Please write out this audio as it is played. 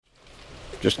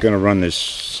just going to run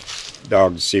this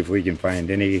dog to see if we can find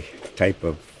any type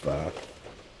of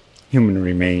human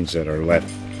remains that are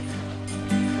left.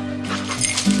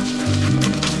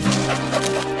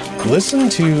 Listen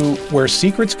to Where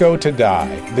Secrets Go to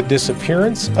Die, The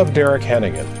Disappearance of Derek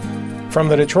Hennigan. From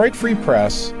the Detroit Free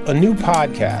Press, a new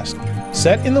podcast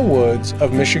set in the woods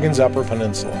of Michigan's Upper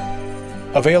Peninsula.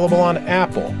 Available on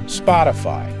Apple,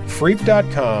 Spotify,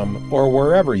 Freep.com, or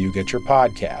wherever you get your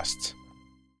podcasts.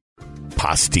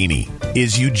 Pastini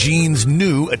is Eugene's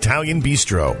new Italian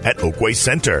bistro at Oakway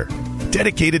Center,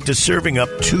 dedicated to serving up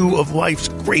two of life's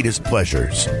greatest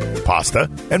pleasures, pasta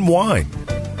and wine.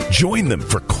 Join them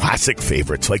for classic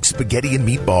favorites like spaghetti and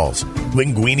meatballs,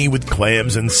 linguine with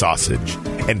clams and sausage,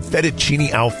 and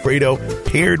fettuccine Alfredo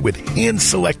paired with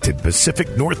hand-selected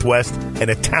Pacific Northwest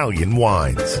and Italian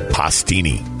wines.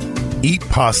 Pastini. Eat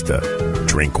pasta,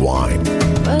 drink wine.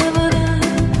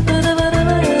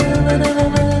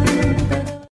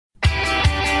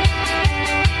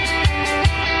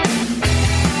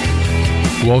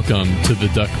 Welcome to the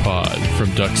Duck Pod from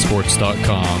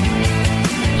ducksports.com.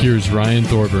 Here's Ryan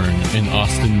Thorburn and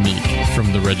Austin Meek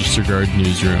from the Register Guard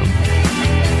newsroom.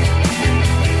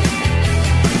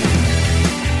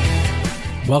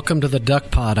 Welcome to the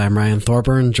Duck Pod. I'm Ryan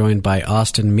Thorburn, joined by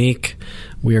Austin Meek.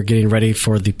 We are getting ready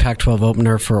for the Pac-12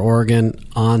 opener for Oregon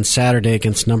on Saturday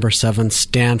against number 7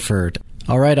 Stanford.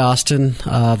 All right, Austin,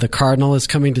 the Cardinal is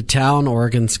coming to town.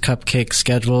 Oregon's cupcake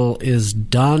schedule is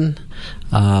done.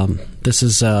 This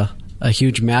is a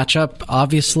huge matchup,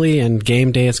 obviously, and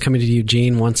GameDay is coming to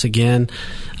Eugene once again.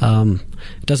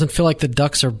 It doesn't feel like the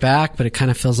Ducks are back, but it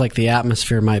kind of feels like the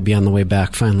atmosphere might be on the way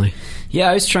back finally. Yeah,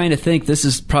 I was trying to think. This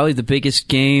is probably the biggest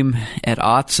game at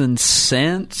Autzen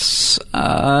since.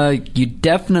 You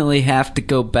definitely have to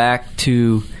go back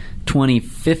to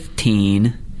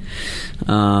 2015,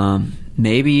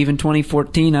 maybe even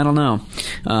 2014. I don't know.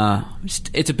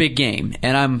 It's a big game,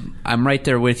 and I'm right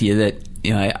there with you that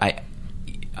I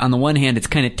on the one hand, it's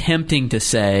kind of tempting to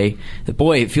say that,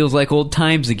 boy, it feels like old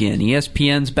times again.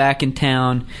 ESPN's back in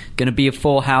town, going to be a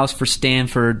full house for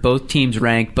Stanford, both teams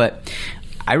ranked, but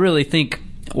I really think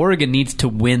Oregon needs to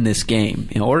win this game.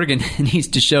 Oregon needs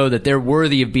to show that they're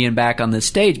worthy of being back on this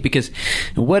stage, because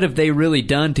what have they really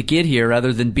done to get here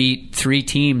other than beat 3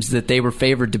 teams that they were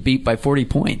favored to beat by 40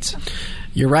 points?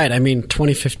 You're right. I mean,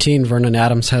 2015, Vernon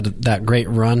Adams had that great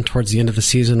run towards the end of the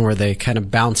season where they kind of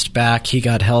bounced back. He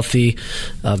got healthy.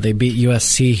 They beat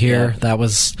USC here. Yeah. That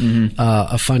was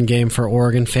a fun game for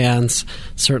Oregon fans.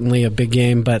 Certainly a big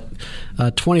game. But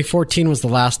 2014 was the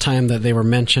last time that they were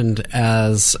mentioned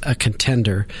as a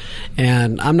contender.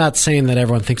 And I'm not saying that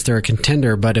everyone thinks they're a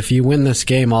contender, but if you win this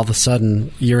game, all of a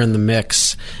sudden you're in the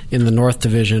mix in the North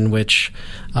Division, which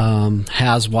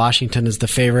has Washington as the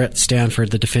favorite,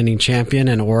 Stanford the defending champion,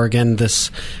 and Oregon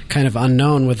this kind of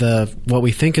unknown with what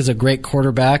we think is a great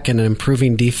quarterback and an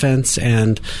improving defense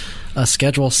and a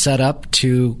schedule set up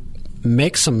to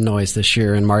make some noise this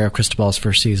year in Mario Cristobal's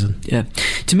first season. Yeah,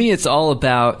 to me it's all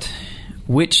about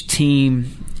which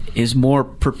team is more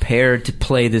prepared to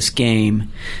play this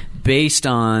game based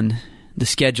on the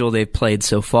schedule they've played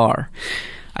so far.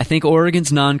 I think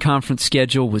Oregon's non-conference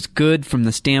schedule was good from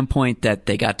the standpoint that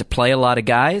they got to play a lot of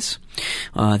guys.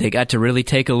 They got to really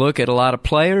take a look at a lot of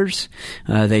players.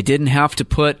 They didn't have to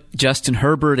put Justin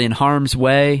Herbert in harm's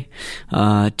way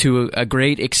to a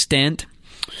great extent.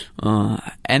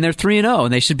 And they're 3-0,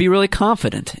 and they should be really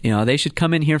confident. They should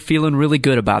come in here feeling really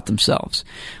good about themselves.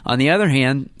 On the other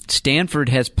hand, Stanford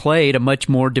has played a much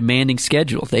more demanding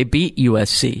schedule. They beat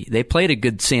USC. They played a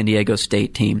good San Diego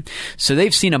State team. So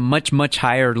they've seen a much, much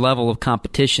higher level of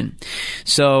competition.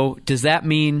 So does that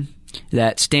mean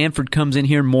that Stanford comes in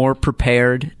here more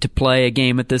prepared to play a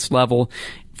game at this level?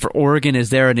 For Oregon,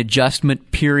 is there an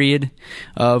adjustment period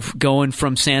of going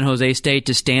from San Jose State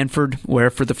to Stanford, where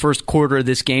for the first quarter of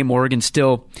this game, Oregon's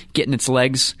still getting its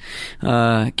legs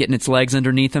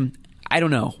underneath them? I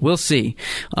don't know. We'll see.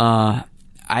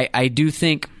 I do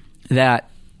think that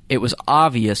it was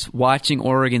obvious watching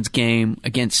Oregon's game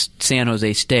against San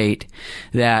Jose State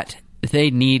that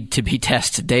they need to be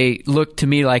tested. They looked to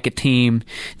me like a team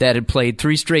that had played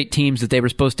 3 straight teams that they were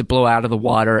supposed to blow out of the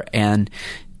water and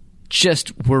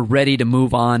just were ready to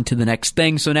move on to the next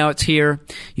thing. So now it's here.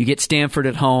 You get Stanford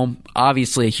at home.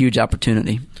 Obviously a huge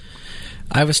opportunity.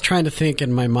 I was trying to think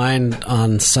in my mind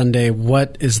on Sunday,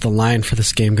 what is the line for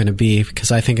this game going to be? Because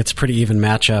I think it's a pretty even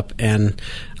matchup. And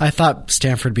I thought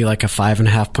Stanford would be like a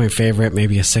 5.5-point favorite,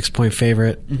 maybe a 6-point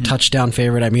favorite, touchdown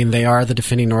favorite. I mean, they are the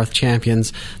defending North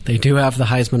champions. They do have the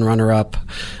Heisman runner-up.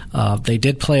 They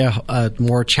did play a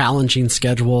more challenging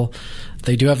schedule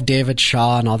They do have David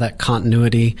Shaw and all that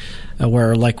continuity,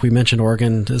 where, like we mentioned,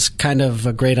 Oregon is kind of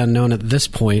a great unknown at this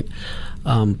point.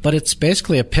 But it's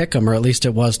basically a pick 'em, or at least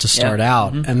it was to start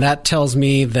out. Mm-hmm. And that tells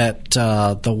me that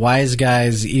the wise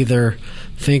guys either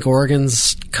think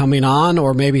Oregon's coming on,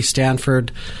 or maybe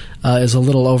Stanford is a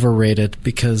little overrated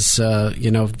because,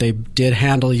 they did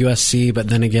handle USC, but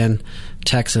then again,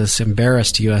 Texas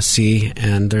embarrassed USC,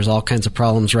 and there's all kinds of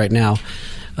problems right now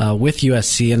with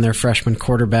USC and their freshman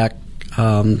quarterback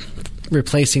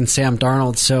replacing Sam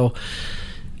Darnold. So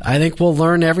I think we'll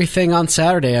learn everything on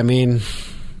Saturday. I mean,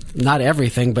 not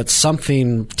everything, but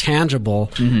something tangible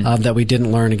that we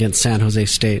didn't learn against San Jose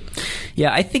State.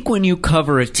 Yeah, I think when you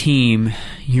cover a team,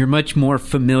 you're much more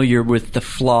familiar with the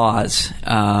flaws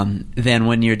than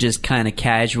when you're just kind of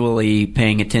casually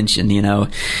paying attention,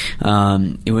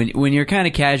 When you're kind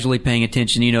of casually paying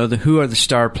attention, who are the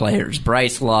star players,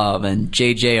 Bryce Love and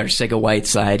J.J.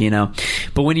 Arcega-Whiteside,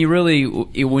 But when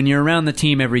you're around the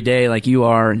team every day like you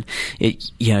are, and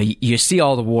you see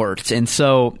all the warts. And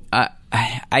so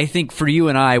I think for you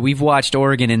and I, we've watched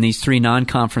Oregon in these 3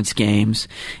 non-conference games,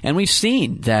 and we've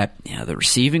seen that the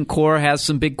receiving core has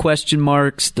some big question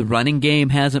marks. The running game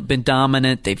hasn't been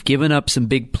dominant. They've given up some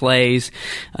big plays.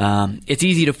 It's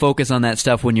easy to focus on that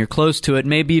stuff when you're close to it.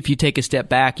 Maybe if you take a step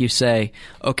back, you say,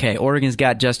 okay, Oregon's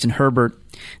got Justin Herbert.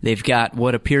 They've got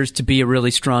what appears to be a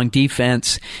really strong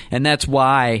defense, and that's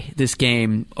why this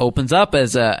game opens up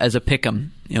as a pick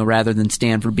 'em. Rather than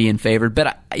Stanford being favored.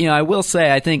 But, I will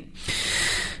say, I think,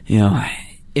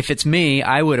 if it's me,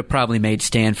 I would have probably made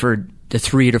Stanford the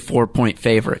 3 to 4 point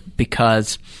favorite,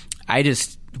 because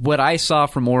what I saw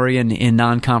from Oregon in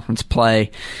non-conference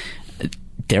play,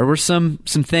 there were some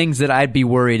things that I'd be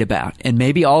worried about. And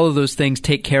maybe all of those things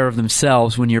take care of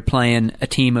themselves when you're playing a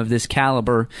team of this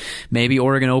caliber. Maybe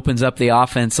Oregon opens up the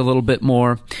offense a little bit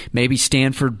more. Maybe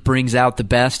Stanford brings out the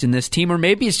best in this team. Or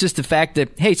maybe it's just the fact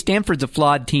that, hey, Stanford's a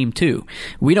flawed team too.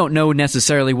 We don't know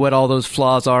necessarily what all those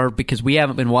flaws are because we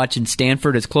haven't been watching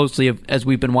Stanford as closely as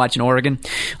we've been watching Oregon.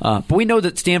 But we know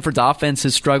that Stanford's offense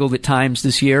has struggled at times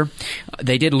this year.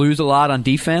 They did lose a lot on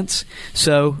defense.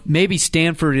 So maybe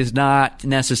Stanford is not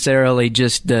necessarily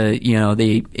just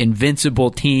the invincible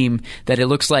team that it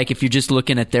looks like if you're just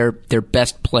looking at their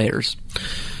best players.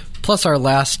 Plus, our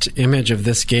last image of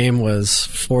this game was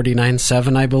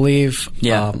 49-7, I believe.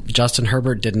 Yeah. Justin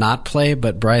Herbert did not play,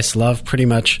 but Bryce Love pretty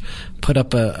much put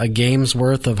up a game's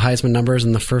worth of Heisman numbers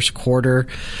in the first quarter.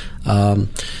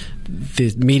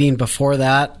 The meeting before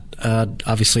that,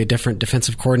 obviously a different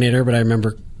defensive coordinator, but I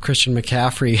remember Christian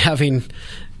McCaffrey having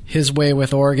his way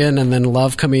with Oregon, and then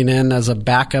Love coming in as a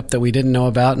backup that we didn't know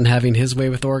about and having his way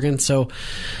with Oregon. So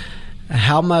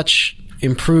how much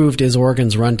improved is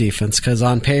Oregon's run defense? Because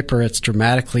on paper it's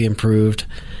dramatically improved,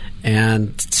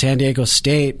 and San Diego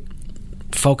State,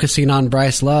 focusing on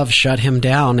Bryce Love, shut him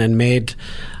down and made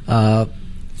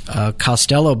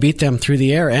Costello beat them through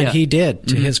the air, and he did,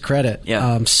 to his credit.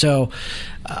 Yeah. So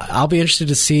I'll be interested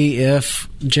to see if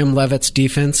Jim Leavitt's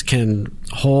defense can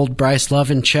hold Bryce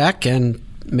Love in check and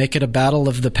make it a battle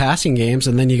of the passing games,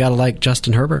 and then you got to like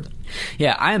Justin Herbert.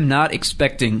 Yeah, I am not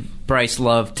expecting Bryce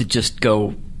Love to just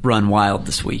go run wild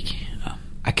this week.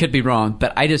 I could be wrong,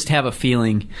 but I just have a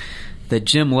feeling that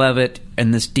Jim Leavitt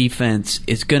and this defense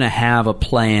is going to have a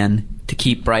plan to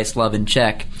keep Bryce Love in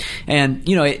check. And,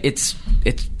 it's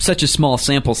such a small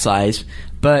sample size,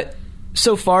 but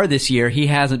so far this year he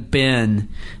hasn't been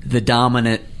the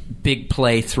dominant big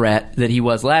play threat that he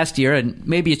was last year, and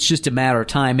maybe it's just a matter of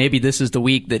time. Maybe this is the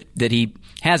week that he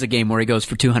has a game where he goes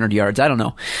for 200 yards. I don't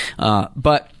know.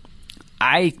 But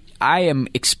I am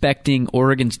expecting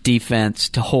Oregon's defense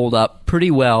to hold up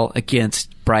pretty well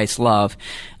against Bryce Love.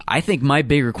 I think my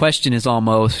bigger question is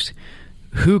almost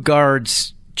who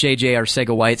guards J.J.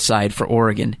 Arcega-Whiteside for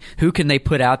Oregon? Who can they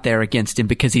put out there against him?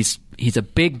 Because he's a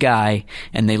big guy,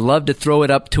 and they love to throw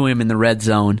it up to him in the red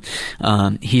zone.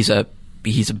 He's a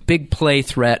big play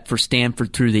threat for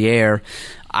Stanford through the air.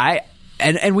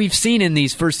 And we've seen in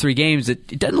these first 3 games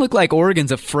that it doesn't look like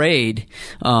Oregon's afraid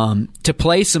to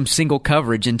play some single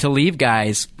coverage and to leave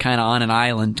guys kind of on an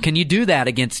island. Can you do that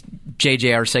against J.J.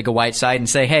 Arcega-Whiteside and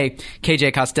say, hey,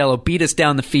 KJ Costello, beat us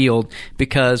down the field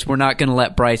because we're not going to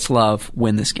let Bryce Love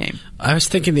win this game? I was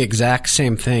thinking the exact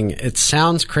same thing. It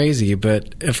sounds crazy,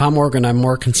 but if I'm Oregon, I'm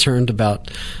more concerned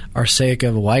about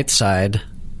Arcega-Whiteside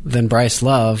than Bryce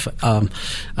Love.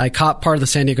 I caught part of the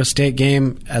San Diego State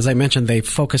game. As I mentioned, they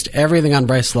focused everything on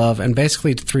Bryce Love and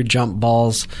basically threw jump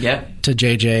balls to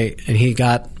JJ, and he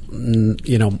got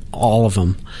all of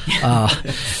them.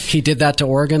 He did that to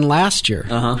Oregon last year.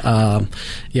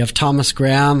 You have Thomas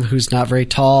Graham, who's not very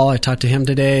tall. I talked to him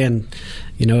today, and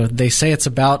they say it's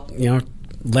about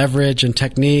leverage and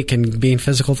technique and being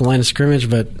physical at the line of scrimmage,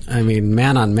 but, I mean,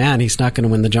 man on man, he's not going to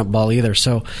win the jump ball either.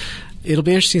 So it'll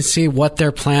be interesting to see what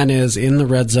their plan is in the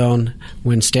red zone.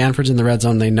 When Stanford's in the red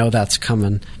zone, they know that's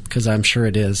coming, because I'm sure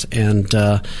it is. And,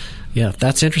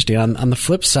 that's interesting. On the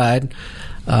flip side,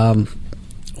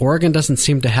 Oregon doesn't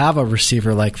seem to have a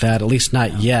receiver like that, at least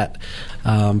not yet.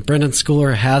 Brendan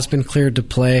Schooler has been cleared to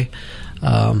play.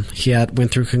 He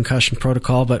went through concussion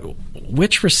protocol, but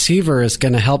which receiver is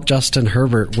going to help Justin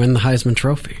Herbert win the Heisman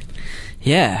Trophy?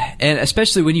 Yeah, and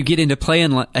especially when you get into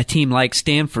playing a team like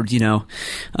Stanford,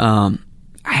 I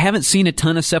haven't seen a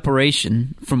ton of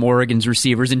separation from Oregon's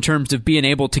receivers in terms of being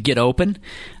able to get open.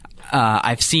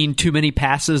 I've seen too many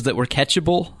passes that were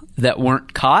catchable that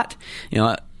weren't caught.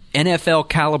 NFL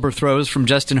caliber throws from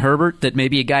Justin Herbert that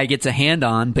maybe a guy gets a hand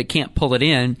on but can't pull it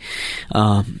in.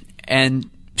 And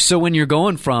so when you're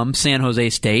going from San Jose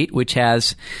State, which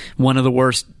has one of the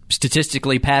worst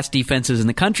statistically pass defenses in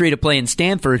the country, to play in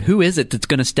Stanford, who is it that's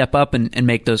going to step up and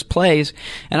make those plays?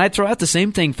 And I'd throw out the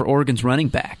same thing for Oregon's running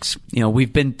backs.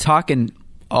 We've been talking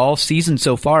all season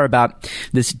so far about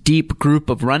this deep group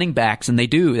of running backs, and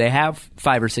they have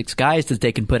 5 or 6 guys that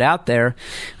they can put out there,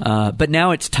 but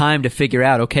now it's time to figure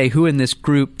out, okay, who in this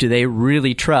group do they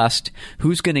really trust?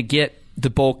 Who's going to get the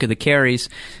bulk of the carries?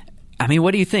 I mean,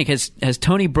 what do you think? Has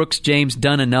Tony Brooks-James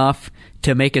done enough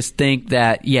to make us think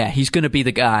that, he's going to be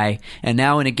the guy, and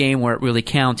now in a game where it really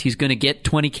counts, he's going to get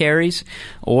 20 carries?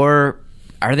 Or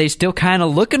are they still kind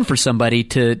of looking for somebody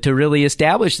to really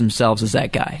establish themselves as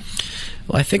that guy?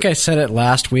 Well, I think I said it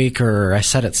last week, or I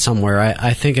said it somewhere.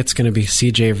 I think it's going to be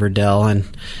C.J. Verdell,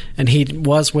 and he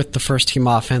was with the first-team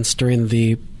offense during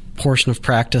the portion of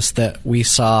practice that we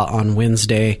saw on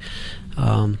Wednesday.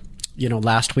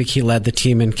 Last week he led the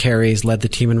team in carries, led the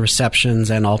team in receptions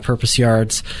and all-purpose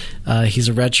yards. He's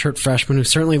a redshirt freshman who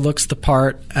certainly looks the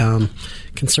part,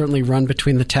 can certainly run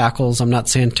between the tackles. I'm not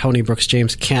saying Tony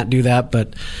Brooks-James can't do that,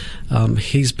 but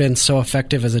he's been so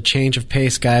effective as a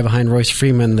change-of-pace guy behind Royce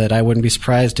Freeman that I wouldn't be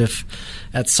surprised if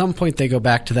at some point they go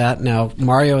back to that. Now,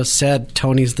 Mario has said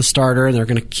Tony's the starter, and they're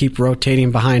going to keep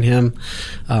rotating behind him.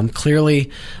 Clearly,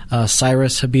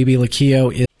 Cyrus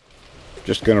Habibi-Lakio is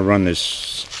just going to run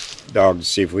this dog to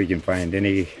see if we can find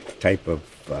any type of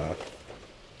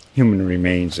human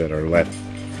remains that are left.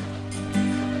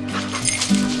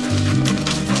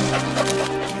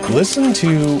 Listen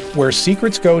to Where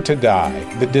Secrets Go to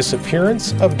Die, The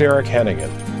Disappearance of Derek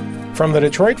Hennigan. From the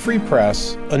Detroit Free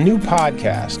Press, a new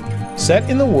podcast set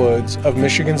in the woods of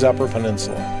Michigan's Upper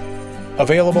Peninsula.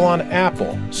 Available on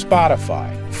Apple,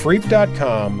 Spotify,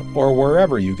 Freep.com, or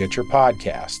wherever you get your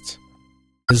podcasts.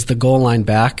 Is the goal line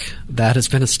back. That has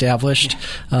been established.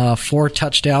 4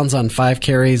 touchdowns on 5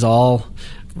 carries, all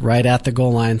right at the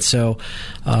goal line. So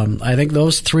I think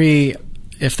those 3,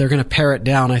 if they're going to pare it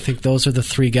down, I think those are the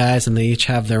 3 guys, and they each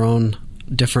have their own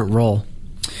different role.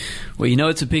 Well,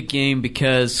 it's a big game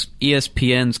because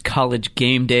ESPN's College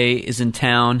Game Day is in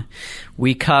town.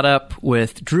 We caught up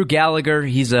with Drew Gallagher.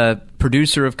 He's a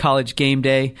producer of College Game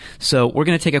Day. So we're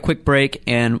going to take a quick break,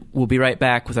 and we'll be right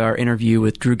back with our interview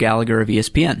with Drew Gallagher of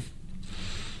ESPN.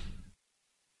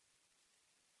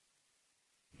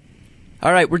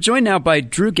 All right, we're joined now by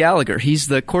Drew Gallagher. He's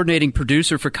the coordinating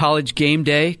producer for College Game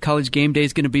Day. College Game Day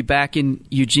is going to be back in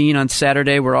Eugene on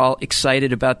Saturday. We're all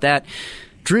excited about that.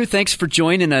 Drew, thanks for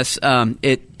joining us.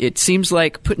 It seems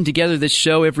like putting together this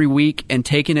show every week and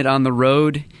taking it on the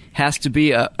road has to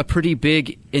be a pretty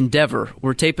big endeavor.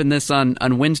 We're taping this on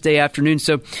Wednesday afternoon,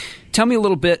 so tell me a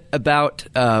little bit about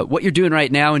what you're doing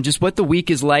right now and just what the week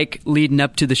is like leading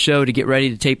up to the show to get ready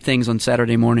to tape things on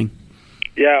Saturday morning.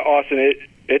 Yeah, Austin,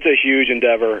 it's a huge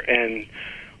endeavor, and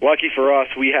lucky for us,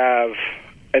 we have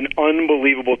an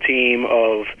unbelievable team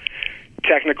of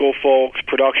technical folks,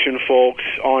 production folks,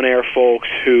 on-air folks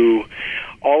who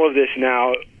all of this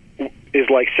now is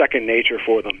like second nature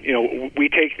for them. We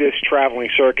take this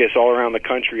traveling circus all around the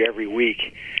country every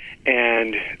week,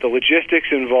 and the logistics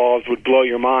involved would blow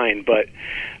your mind, but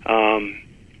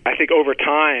I think over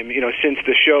time, since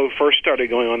the show first started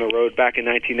going on the road back in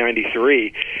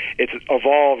 1993, it's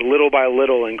evolved little by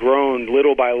little and grown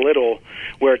little by little,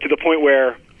 where to the point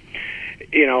where,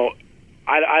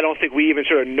 I don't think we even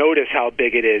sort of notice how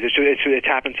big it is. It's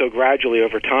happened so gradually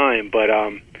over time. But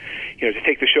to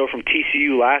take the show from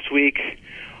TCU last week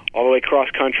all the way cross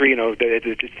country,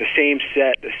 it's the same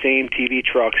set, the same TV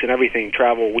trucks and everything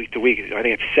travel week to week. I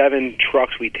think it's 7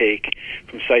 trucks we take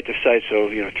from site to site. So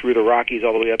through the Rockies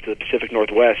all the way up to the Pacific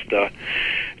Northwest.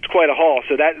 It's quite a haul.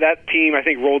 So that team I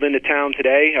think rolled into town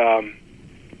today.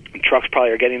 Trucks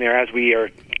probably are getting there as we are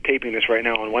taping this right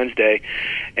now on Wednesday,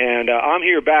 and I'm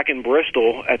here back in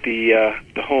Bristol at the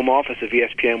home office of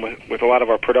ESPN with a lot of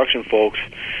our production folks,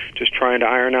 just trying to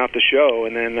iron out the show,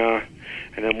 and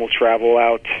then we'll travel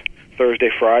out Thursday,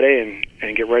 Friday,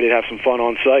 and get ready to have some fun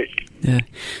on site. Yeah.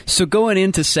 So going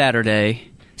into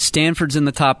Saturday, Stanford's in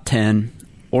the top 10,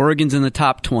 Oregon's in the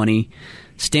top 20.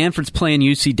 Stanford's playing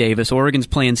UC Davis. Oregon's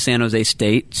playing San Jose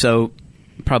State. So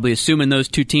probably assuming those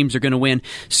two teams are going to win.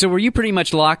 So were you pretty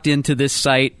much locked into this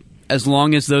site as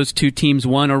long as those two teams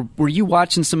won, or were you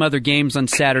watching some other games on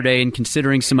Saturday and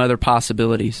considering some other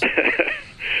possibilities?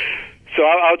 So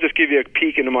I'll just give you a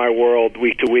peek into my world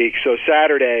week to week. So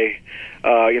Saturday,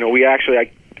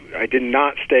 I did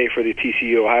not stay for the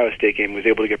TCU-Ohio State game. I was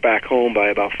able to get back home by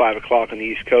about 5 o'clock on the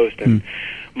East Coast, and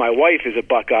my wife is a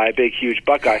Buckeye, big, huge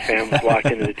Buckeye fan, was locked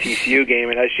into the TCU game,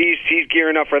 and as she's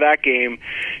gearing up for that game,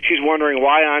 she's wondering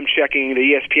why I'm checking the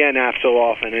ESPN app so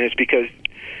often, and it's because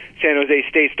San Jose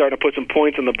State's starting to put some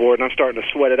points on the board, and I'm starting to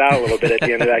sweat it out a little bit at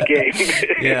the end of that game.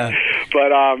 Yeah.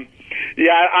 But,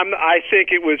 I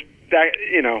think it was that,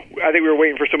 I think we were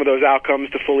waiting for some of those outcomes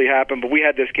to fully happen, but we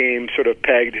had this game sort of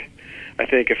pegged, I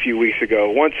think, a few weeks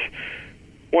ago. Once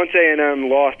A&M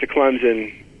lost to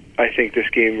Clemson, I think this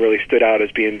game really stood out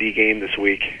as being the game this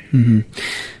week. Mm-hmm.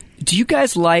 Do you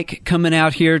guys like coming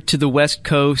out here to the West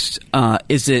Coast?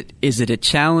 Is it a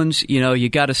challenge? You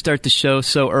got to start the show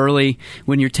so early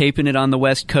when you're taping it on the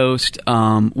West Coast.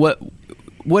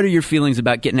 What are your feelings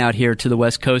about getting out here to the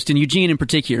West Coast, and Eugene in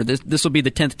particular? This will be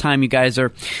the 10th time you guys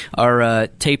are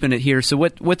taping it here. So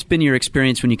what's been your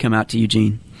experience when you come out to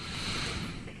Eugene?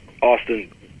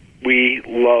 Austin, we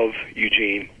love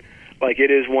Eugene. Like,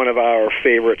 it is one of our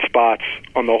favorite spots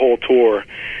on the whole tour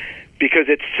because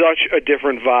it's such a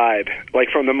different vibe. Like,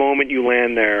 from the moment you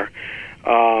land there,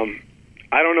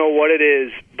 I don't know what it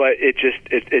is, but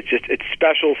it's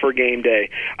special for game day.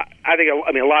 I think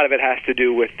a lot of it has to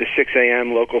do with the 6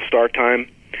 a.m. local start time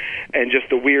and just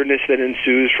the weirdness that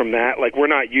ensues from that. Like, we're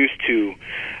not used to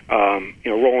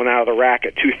rolling out of the rack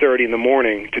at 2:30 in the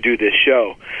morning to do this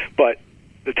show, but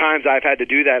the times I've had to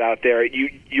do that out there,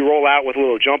 you roll out with a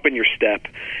little jump in your step,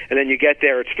 and then you get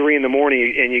there, it's 3 in the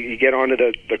morning, and you get onto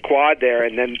the quad there,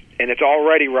 and it's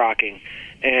already rocking,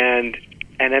 and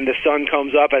then the sun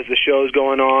comes up as the show's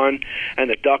going on,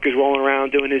 and the duck is rolling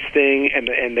around doing his thing,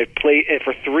 and they play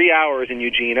for 3 hours in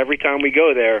Eugene. Every time we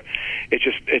go there,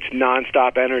 it's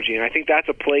nonstop energy, and I think that's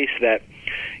a place that,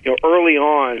 early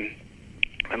on,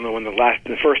 I don't know when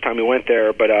the first time we went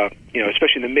there, but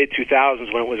especially in the mid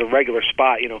 2000s when it was a regular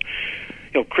spot,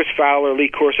 Chris Fowler, Lee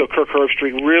Corso, Kirk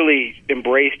Herbstreit really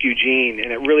embraced Eugene,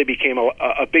 and it really became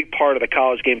a big part of the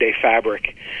college game day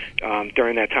fabric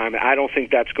during that time. I don't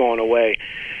think that's going away,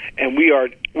 and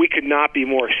we could not be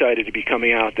more excited to be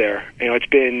coming out there. It's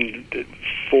been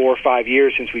 4 or 5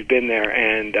 years since we've been there,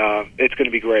 and it's going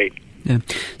to be great. Yeah.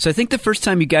 So I think the first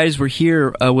time you guys were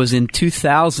here was in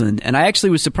 2000, and I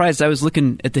actually was surprised. I was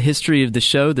looking at the history of the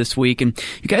show this week, and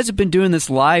you guys have been doing this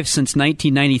live since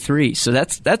 1993. So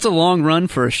that's a long run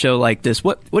for a show like this.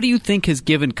 What do you think has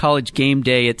given College Game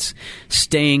Day its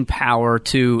staying power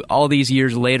to all these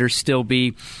years later still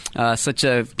be such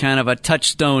a kind of a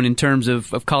touchstone in terms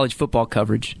of college football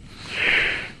coverage?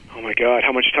 Oh my God,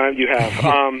 how much time do you have?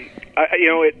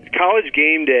 At College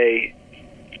Game Day,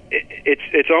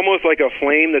 it's almost like a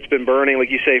flame that's been burning, like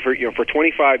you say, for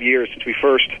 25 years since the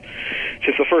first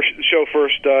show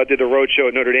did the road show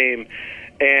at Notre Dame,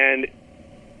 and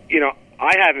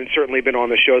I haven't certainly been on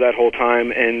the show that whole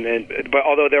time, but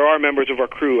although there are members of our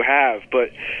crew who have, but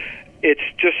it's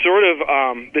just sort of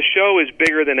the show is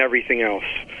bigger than everything else,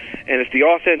 and it's the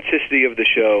authenticity of the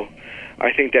show,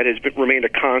 I think, that has remained a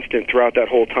constant throughout that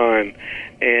whole time,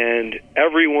 and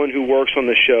everyone who works on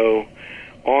the show,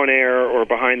 on air or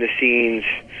behind the scenes,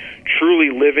 truly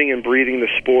living and breathing the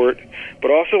sport, but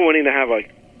also wanting to have a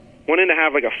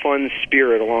fun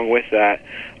spirit along with that.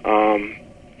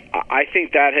 I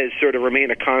think that has sort of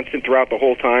remained a constant throughout the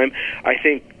whole time. I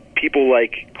think people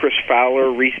like Chris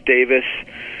Fowler, Reese Davis,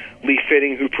 Lee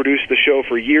Fitting, who produced the show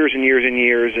for years and years and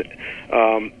years,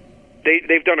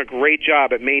 they've done a great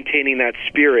job at maintaining that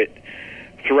spirit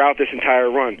throughout this entire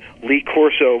run. Lee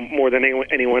Corso more than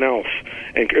anyone else,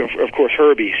 and of course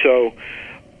Herbie. So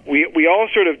we all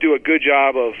sort of do a good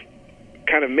job of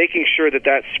kind of making sure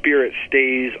that spirit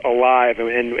stays alive,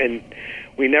 and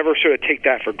we never sort of take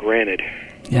that for granted.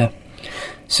 Yeah.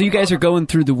 So you guys are going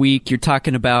through the week. You're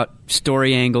talking about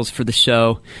story angles for the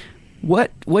show.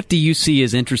 What do you see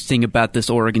as interesting about this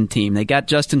Oregon team? They got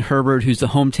Justin Herbert, who's the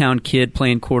hometown kid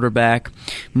playing quarterback.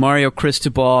 Mario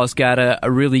Cristobal's got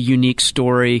a really unique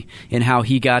story in how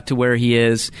he got to where he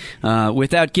is.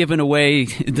 Without giving away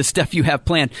the stuff you have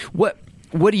planned, what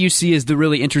what do you see as the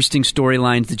really interesting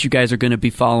storylines that you guys are going to be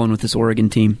following with this Oregon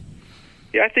team?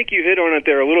 Yeah, I think you hit on it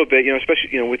there a little bit,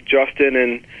 especially with Justin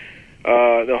and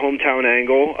the hometown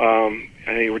angle.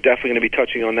 I think we're definitely going to be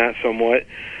touching on that somewhat.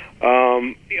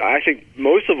 I think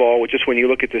most of all, just when you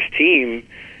look at this team,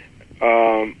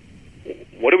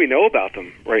 what do we know about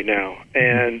them right now?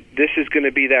 And this is going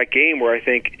to be that game where I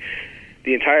think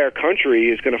the entire country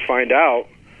is going to find out,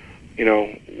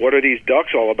 what are these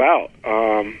Ducks all about?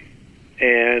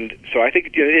 And so I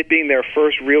think it being their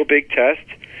first real big test,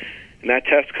 and that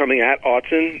test coming at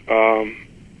Autzen,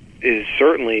 is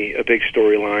certainly a big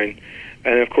storyline.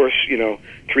 And of course,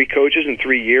 3 coaches in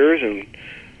 3 years, and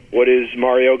what is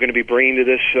Mario going to be bringing to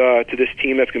this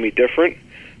team that's going to be different?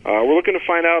 We're looking to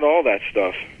find out all that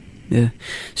stuff. Yeah.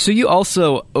 So you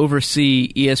also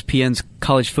oversee ESPN's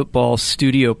college football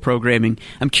studio programming.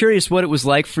 I'm curious what it was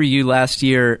like for you last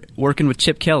year working with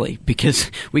Chip Kelly, because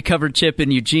we covered Chip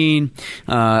in Eugene.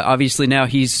 Obviously now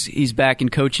he's back in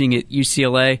coaching at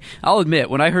UCLA. I'll admit,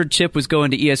 when I heard Chip was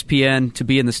going to ESPN to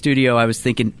be in the studio, I was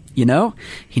thinking, he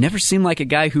never seemed like a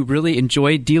guy who really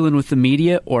enjoyed dealing with the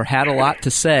media or had a lot to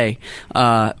say.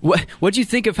 What'd you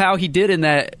think of how he did in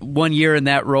that 1 year in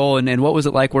that role, and what was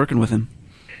it like working with him?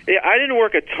 Yeah, I didn't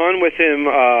work a ton with him,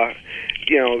 on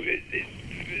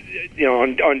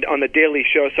the daily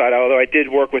show side. Although I did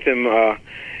work with him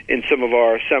in some of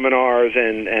our seminars,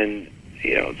 and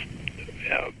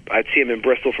I'd see him in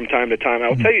Bristol from time to time.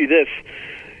 I'll tell you this: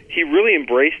 he really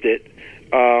embraced it.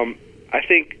 I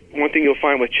think one thing you'll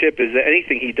find with Chip is that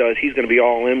anything he does, he's going to be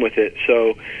all in with it.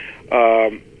 So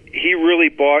he really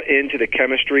bought into the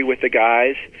chemistry with the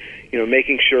guys.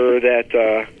 Making sure that.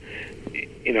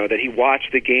 That he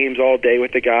watched the games all day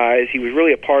with the guys. He was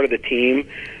really a part of the team.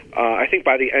 I think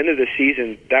by the end of the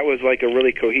season, that was like a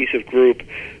really cohesive group.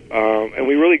 And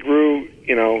we really grew,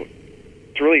 to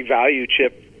really value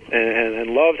Chip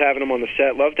and loved having him on the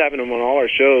set, loved having him on all our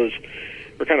shows.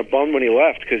 We're kind of bummed when he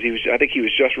left because I think he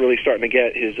was just really starting to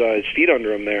get his feet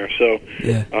under him there. So,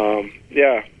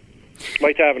 yeah,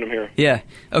 liked having him here. Yeah.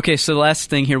 Okay, so the last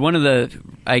thing here, one of the,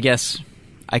 I guess,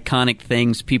 iconic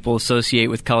things people associate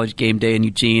with College Game Day in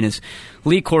Eugene is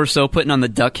Lee Corso putting on the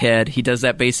duck head. He does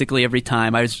that basically every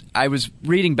time. I was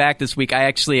reading back this week.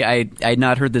 I had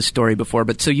not heard this story before,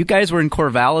 but so you guys were in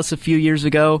Corvallis a few years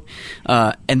ago,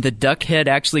 and the duck head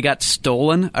actually got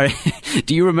stolen.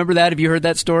 Do you remember that? Have you heard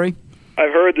that story?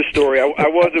 I've heard the story. I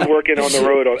wasn't working on the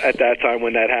road at that time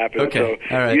when that happened. Okay. So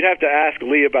all right. You'd have to ask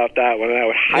Lee about that one, and I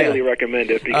would highly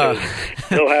recommend it because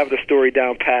he'll have the story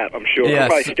down pat, I'm sure. Yes. He'll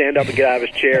probably stand up and get out of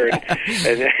his chair and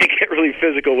get really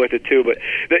physical with it, too. But,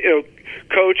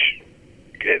 Coach,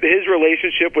 his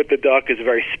relationship with the duck is a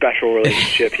very special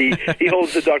relationship. He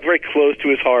holds the duck very close to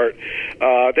his heart.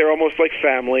 They're almost like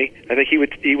family. I think he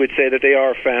would say that they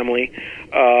are family.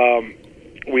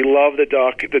 We love the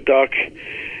duck. The duck...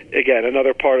 Again,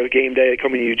 another part of Game Day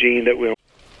coming to Eugene that we'll...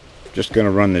 Just going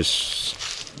to run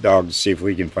this dog to see if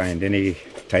we can find any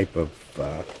type of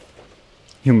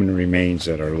human remains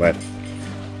that are left.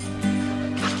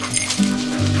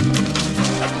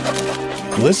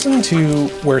 Listen to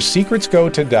Where Secrets Go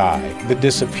to Die, The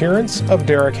Disappearance of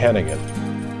Derek Hennigan.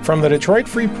 From the Detroit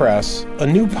Free Press, a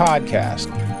new podcast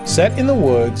set in the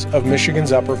woods of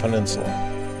Michigan's Upper Peninsula.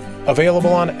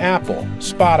 Available on Apple,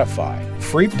 Spotify,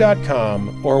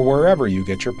 Freep.com, or wherever you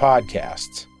get your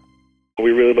podcasts. We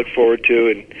really look forward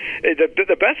to, and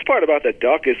the best part about the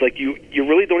duck is like you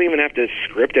really don't even have to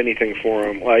script anything for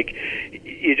him. Like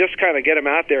you just kind of get him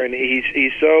out there, and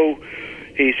he's so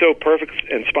perfect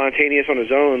and spontaneous on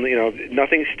his own.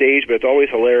 Nothing's staged, but it's always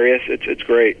hilarious. It's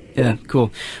great. Yeah,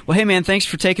 cool. Well, hey man, thanks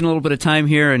for taking a little bit of time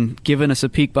here and giving us a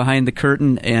peek behind the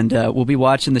curtain. And we'll be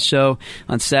watching the show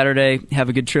on Saturday. Have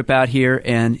a good trip out here,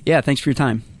 and yeah, thanks for your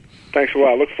time. Thanks a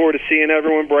lot. Look forward to seeing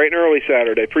everyone bright and early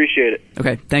Saturday. Appreciate it.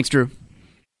 Okay, thanks, Drew.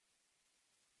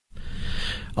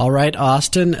 All right,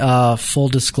 Austin, full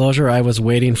disclosure, I was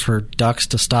waiting for Ducks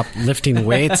to stop lifting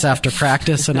weights after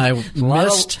practice, and I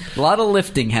missed... A lot of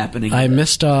lifting happening. I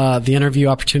missed the interview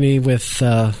opportunity with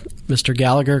Mr.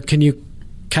 Gallagher. Can you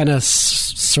kind of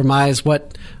surmise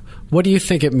what do you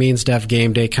think it means to have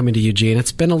Game Day coming to Eugene?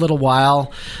 It's been a little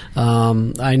while.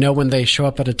 I know when they show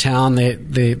up at a town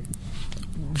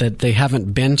that they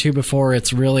haven't been to before,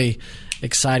 it's really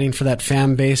exciting for that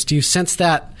fan base. Do you sense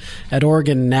that at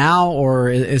Oregon now, or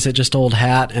is it just old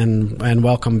hat and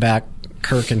welcome back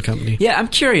Kirk and company? Yeah, I'm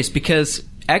curious because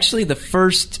actually the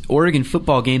first Oregon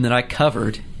football game that I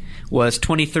covered was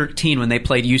 2013 when they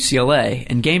played UCLA,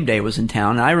 and GameDay was in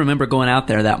town. And I remember going out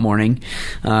there that morning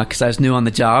because I was new on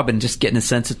the job and just getting a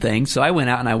sense of things. So I went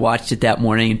out and I watched it that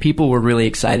morning, and people were really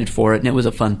excited for it, and it was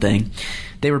a fun thing.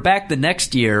 They were back the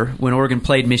next year when Oregon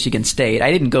played Michigan State.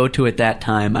 I didn't go to it that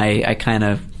time. I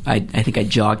think I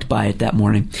jogged by it that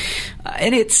morning,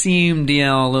 and it seemed,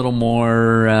 a little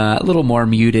more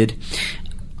muted.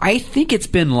 I think it's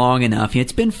been long enough.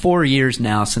 It's been 4 years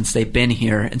now since they've been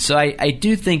here, and so I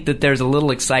do think that there's a little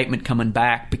excitement coming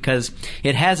back because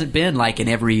it hasn't been like an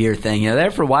every year thing. There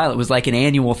for a while it was like an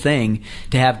annual thing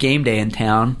to have game day in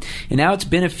town, and now it's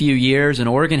been a few years, and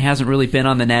Oregon hasn't really been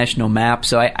on the national map.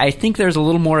 So I think there's a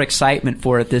little more excitement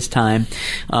for it this time.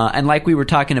 And like we were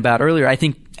talking about earlier, I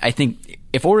think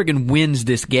if Oregon wins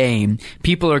this game,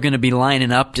 people are going to be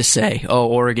lining up to say, "Oh,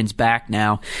 Oregon's back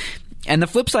now." And the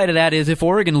flip side of that is if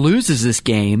Oregon loses this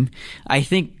game, I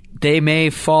think they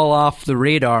may fall off the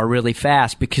radar really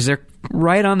fast because they're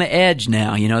right on the edge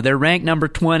now. They're ranked number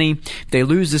 20. If they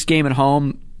lose this game at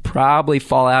home, probably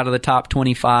fall out of the top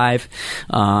 25.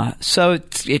 So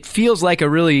it feels like a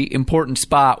really important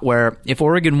spot where if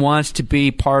Oregon wants to be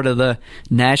part of the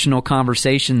national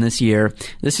conversation this year,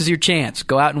 this is your chance.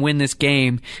 Go out and win this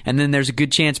game, and then there's a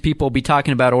good chance people will be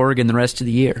talking about Oregon the rest of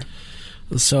the year.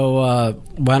 So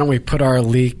why don't we put our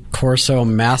Lee Corso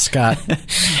mascot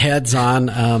heads on?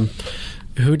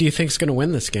 Who do you think is going to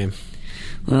win this game?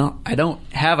 Well, I don't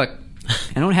have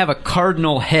a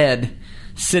cardinal head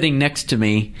sitting next to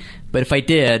me, but if I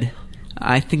did,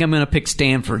 I think I'm going to pick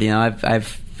Stanford.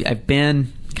 I've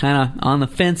been kind of on the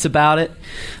fence about it,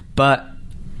 but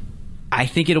I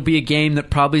think it'll be a game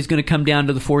that probably is going to come down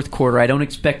to the fourth quarter. I don't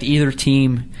expect either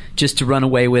team just to run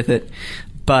away with it,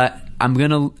 but I'm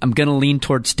gonna lean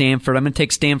towards Stanford. I'm gonna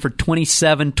take Stanford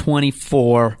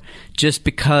 27-24, just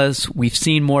because we've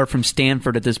seen more from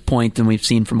Stanford at this point than we've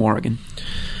seen from Oregon.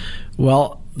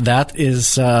 Well, that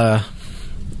is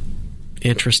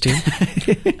interesting,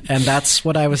 and that's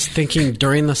what I was thinking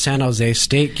during the San Jose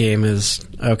State game. Is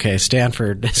okay,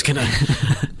 Stanford is gonna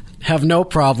have no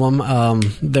problem.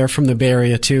 They're from the Bay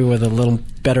Area too, with a little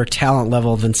better talent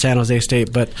level than San Jose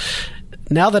State. But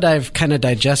now that I've kind of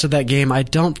digested that game,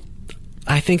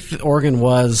 I think that Oregon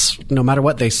was, no matter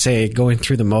what they say, going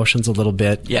through the motions a little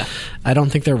bit. Yeah. I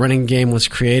don't think their running game was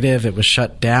creative. It was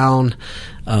shut down.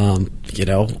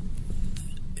 It's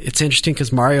interesting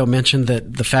because Mario mentioned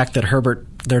that the fact that Herbert,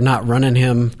 they're not running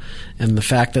him, and the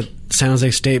fact that San Jose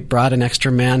State brought an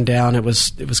extra man down, it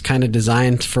was kind of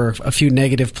designed for a few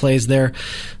negative plays there.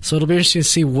 So it'll be interesting to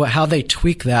see how they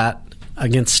tweak that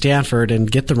against Stanford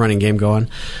and get the running game going.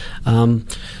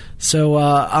 So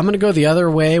I'm going to go the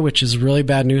other way, which is really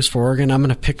bad news for Oregon. I'm going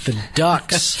to pick the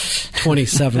Ducks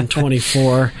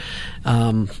 27-24.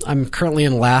 I'm currently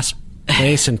in last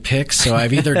place in picks, so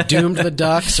I've either doomed the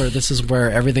Ducks or this is where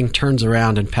everything turns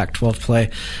around in Pac-12 play.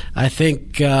 I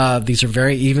think these are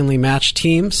very evenly matched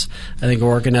teams. I think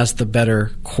Oregon has the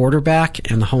better quarterback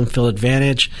and the home field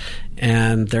advantage,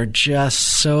 and they're just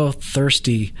so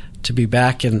thirsty to be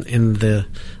back in the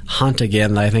hunt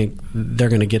again. I think they're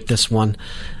going to get this one.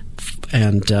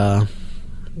 And,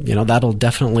 that'll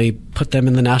definitely put them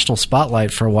in the national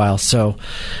spotlight for a while. So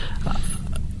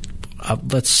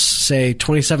let's say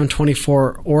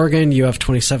 27-24 Oregon, you have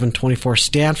 27-24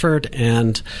 Stanford,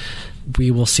 and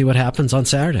we will see what happens on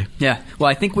Saturday. Yeah, well,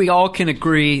 I think we all can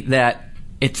agree that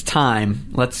it's time.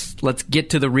 Let's get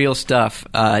to the real stuff.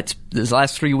 It's these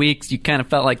last 3 weeks, you kind of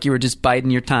felt like you were just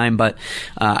biding your time, but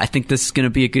I think this is going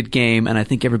to be a good game, and I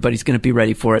think everybody's going to be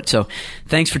ready for it. So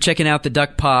thanks for checking out the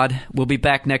Duck Pod. We'll be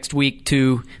back next week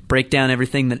to break down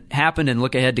everything that happened and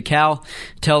look ahead to Cal.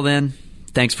 Till then,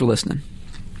 thanks for listening.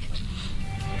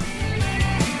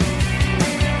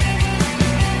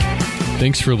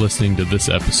 Thanks for listening to this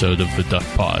episode of the Duck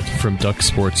Pod from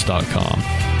ducksports.com.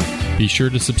 Be sure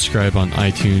to subscribe on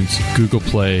iTunes, Google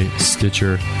Play,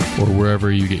 Stitcher, or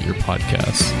wherever you get your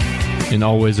podcasts. And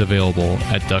always available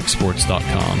at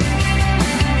ducksports.com.